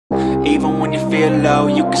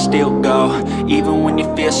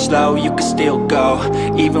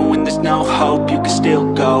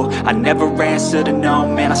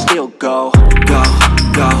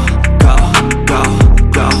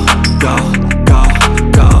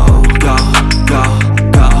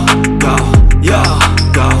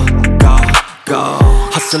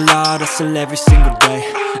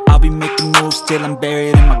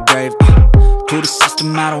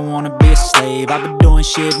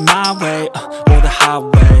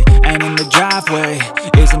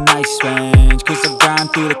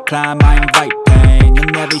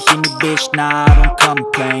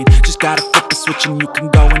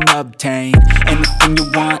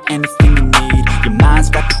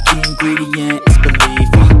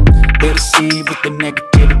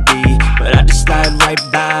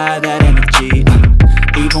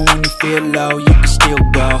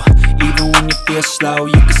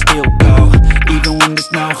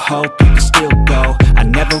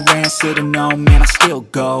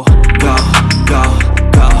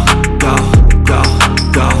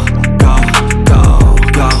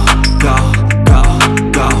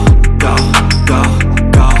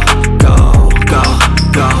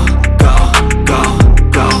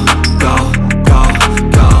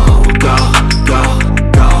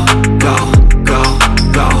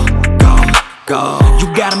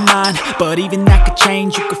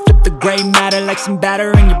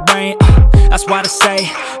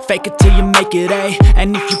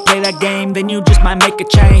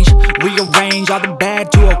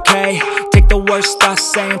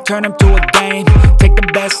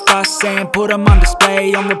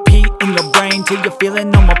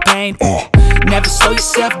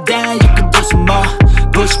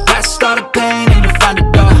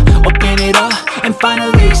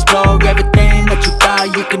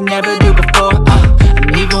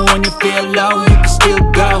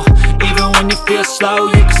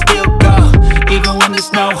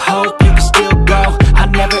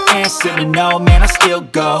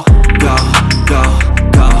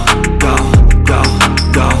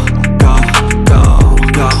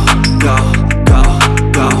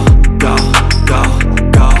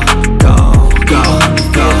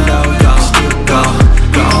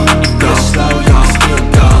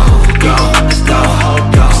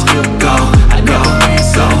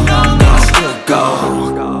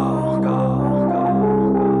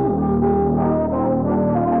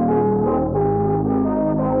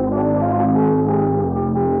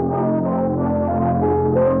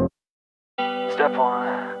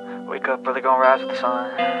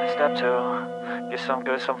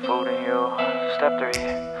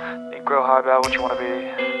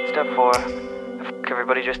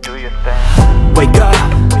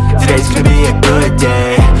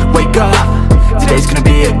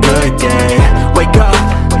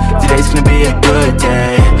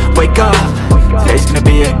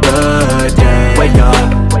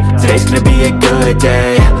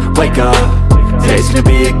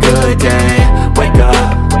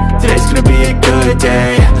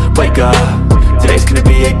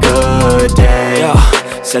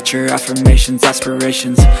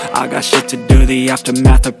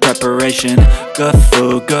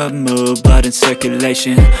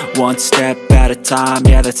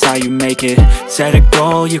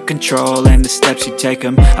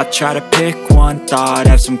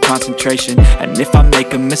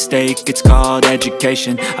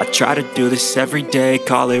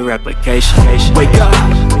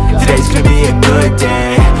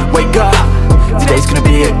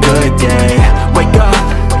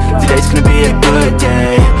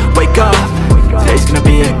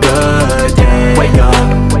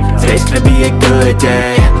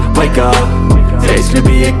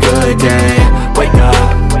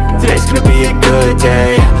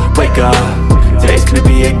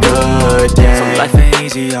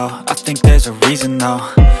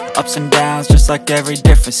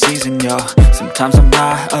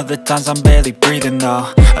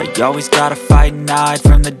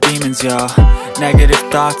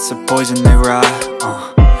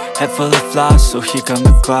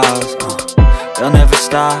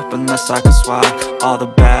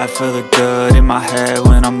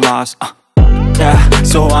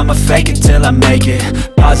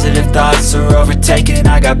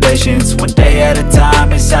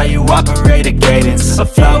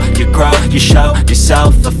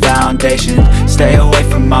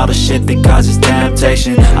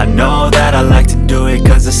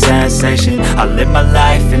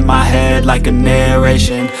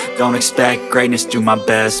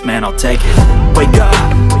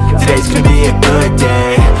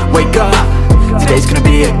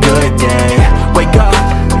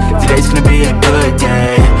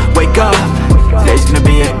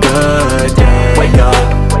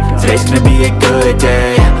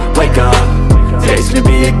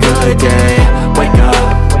good day. Wake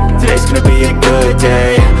up, today's gonna be a good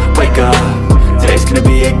day. Wake up, today's gonna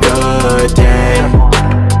be a good day.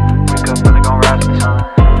 Wake up, really gon' rise with the sun.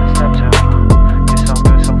 Step 2, get some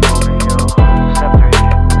good, some food in you. Step 3,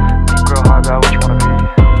 think real hard about what you wanna be.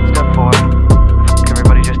 Step 4,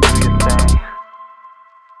 everybody just do your thing.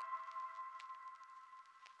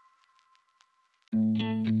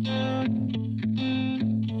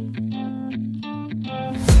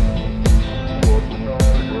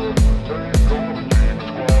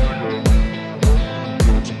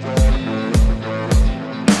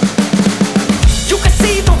 You can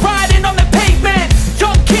see the writing on the pavement.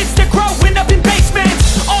 Young kids, they're growing up in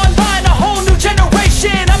basements. Online, a whole new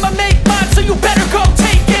generation. I'ma make mine, so you better go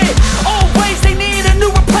take it. Always, they need a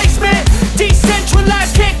new replacement.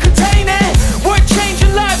 Decentralized, can't contain it. We're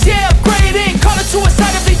changing lives, yeah, upgrading. Call it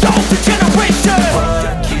suicide of the older generation.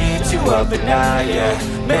 What keeps you up at night, yeah?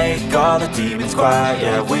 Make all the demons quiet,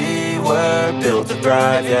 yeah. We were built to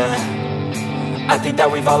thrive, yeah. I think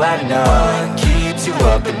that we've all had enough. What keeps you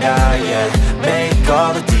up at night, yeah? Make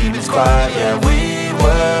all the demons quiet, yeah. We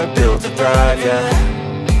were built to thrive, yeah.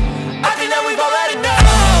 I think that we've all had enough.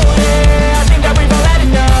 Oh, yeah, I think that we've all had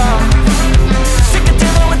enough. Sick of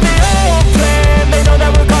dealing with the old plan. They know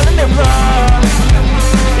that we're calling it wrong.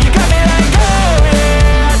 You got me like, oh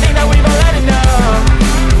yeah, I think that we've all had enough.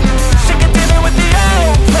 Sick of dealing with the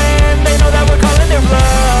old plan. They know that we're calling it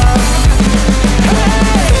wrong.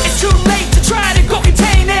 Hey, it's too late to try to go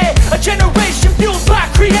contain it. A generation fueled by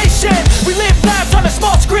creation. We live lives on a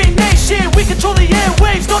small screen nation. We control the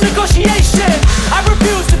airwaves, no negotiation. I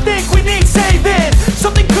refuse to think we need saving.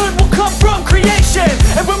 Something good will come from creation.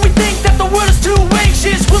 And when we think that the world is too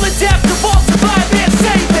anxious, we'll adapt, evolve, survive and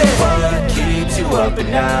save it. What keeps you up at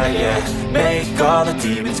night, yeah? Make all the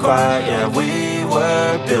demons quiet, yeah. We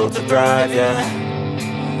were built to thrive, yeah.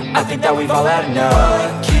 I think that we've all had enough.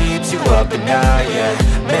 What keeps you up at night, yeah?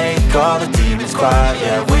 Make all the demons quiet,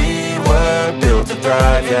 yeah. We were built to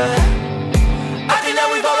thrive, yeah. I think that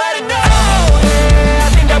we've all had enough. Oh yeah, I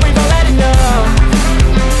think that we've all had enough.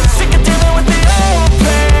 Sick of dealing with the old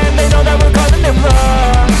plan. They know that we're calling it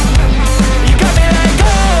wrong. You got me like,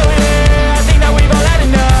 oh yeah, I think that we've all had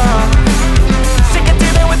enough. Sick of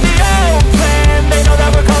dealing with the old plan. They know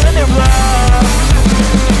that we're calling it wrong.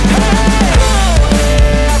 Hey, oh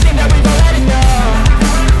yeah, I think that we've all had enough.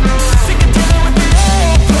 Sick of dealing with the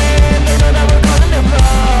old plan. They know that we're calling it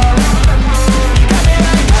wrong. You got me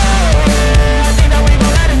like, oh yeah, I think that we've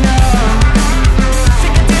all had enough.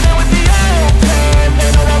 Sick of dealing with the old plan. They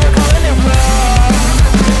know that we're calling it wrong.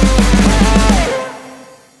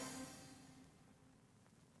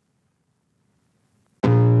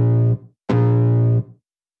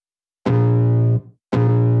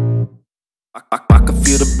 I can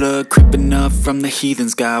feel the blood creeping up from the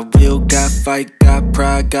heathens. Got will, got fight, got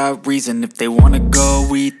pride, got reason. If they wanna go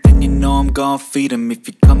eat, then you know I'm gon' feed them. If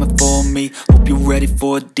you're coming for me, hope you're ready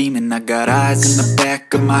for a demon. I got eyes in the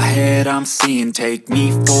back of my head, I'm seeing. Take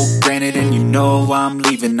me for granted and you know I'm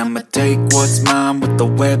leaving. I'ma take what's mine with the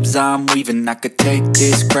webs I'm weaving. I could take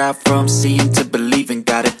this crowd from seeing to believing.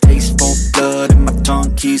 Got a taste for blood and my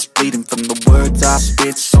tongue keeps bleeding. From the words I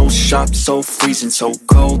spit, so sharp, so freezing. So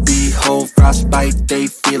cold, behold, frostbite they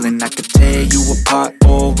feeling. I could tear you apart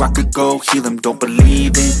or I could go heal them. Don't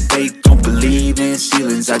believe in fate, don't believe in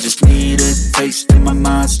ceilings. I just need a taste and my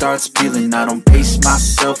mind starts peeling. I don't pace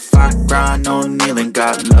myself, I grind on kneeling.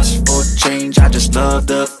 Got lust for change, I just love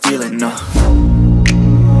the feeling.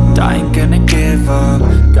 I ain't gonna give up.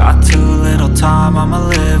 Got too little time, I'ma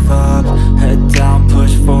live up. Head down,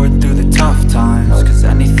 push forward through the tough times. Cause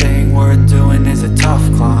anything worth doing is a tough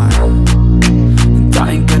climb. And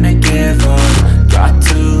I ain't gonna give up. Got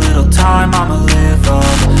too little time, I'ma live up.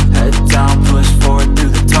 Head down, push forward through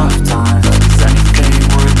the tough times. Cause anything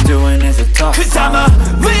worth doing is a tough climb. Cause I'ma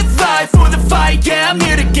live life for the fight, yeah, I'm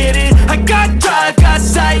here to get it. I got drive, got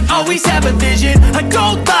sight, always have a vision. I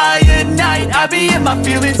go by at night, I be in my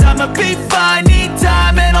feelings. I'ma be fine, need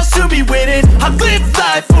time and I'll soon be winning. I live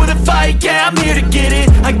life for the fight, yeah, I'm here to get it.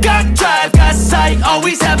 I got drive, got sight,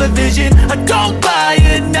 always have a vision. I go by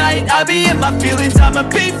at night, I be in my feelings. I'ma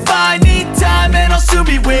be fine, need time and I'll soon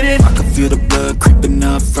be winning. I can feel the blood creeping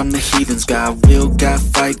up from the heathens. Got will, got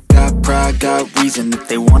fight, got pride, got reason. If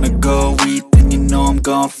they wanna go eat, then you know I'm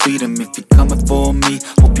gon' feed them. If you're coming for me,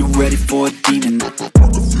 hope you're ready for a demon. I can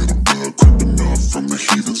feel the blood creeping up from the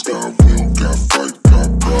heathens. Got will, got fight,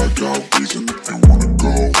 got pride, got reason. If they